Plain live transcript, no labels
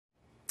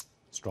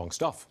Strong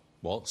stuff.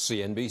 Well,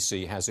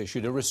 CNBC has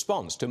issued a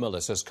response to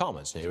Melissa's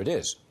comments. Here it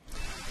is.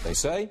 They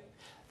say,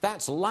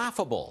 "That's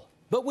laughable.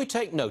 But we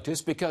take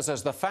notice because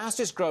as the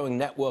fastest growing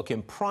network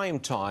in prime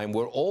time,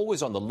 we're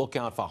always on the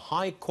lookout for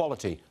high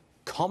quality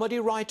comedy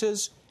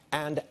writers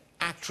and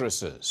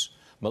actresses."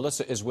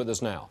 Melissa is with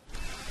us now.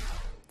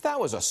 That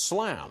was a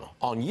slam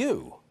on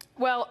you.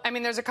 Well, I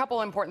mean, there's a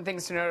couple important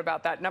things to note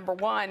about that. Number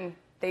one,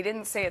 they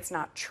didn't say it's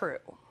not true.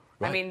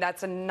 Right. I mean,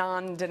 that's a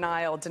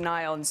non-denial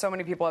denial, and so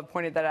many people have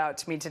pointed that out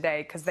to me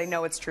today because they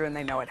know it's true and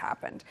they know it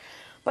happened.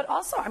 But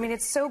also, I mean,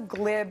 it's so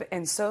glib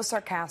and so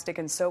sarcastic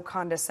and so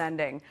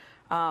condescending.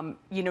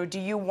 You know,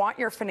 do you want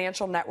your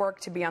financial network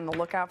to be on the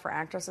lookout for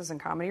actresses and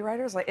comedy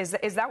writers? Like, is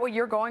that what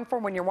you're going for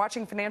when you're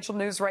watching financial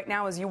news right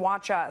now as you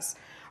watch us?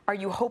 Are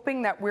you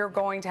hoping that we're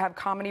going to have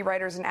comedy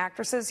writers and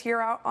actresses here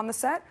out on the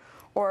set?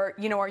 Or,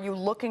 you know, are you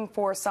looking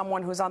for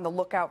someone who's on the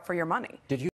lookout for your money? Did you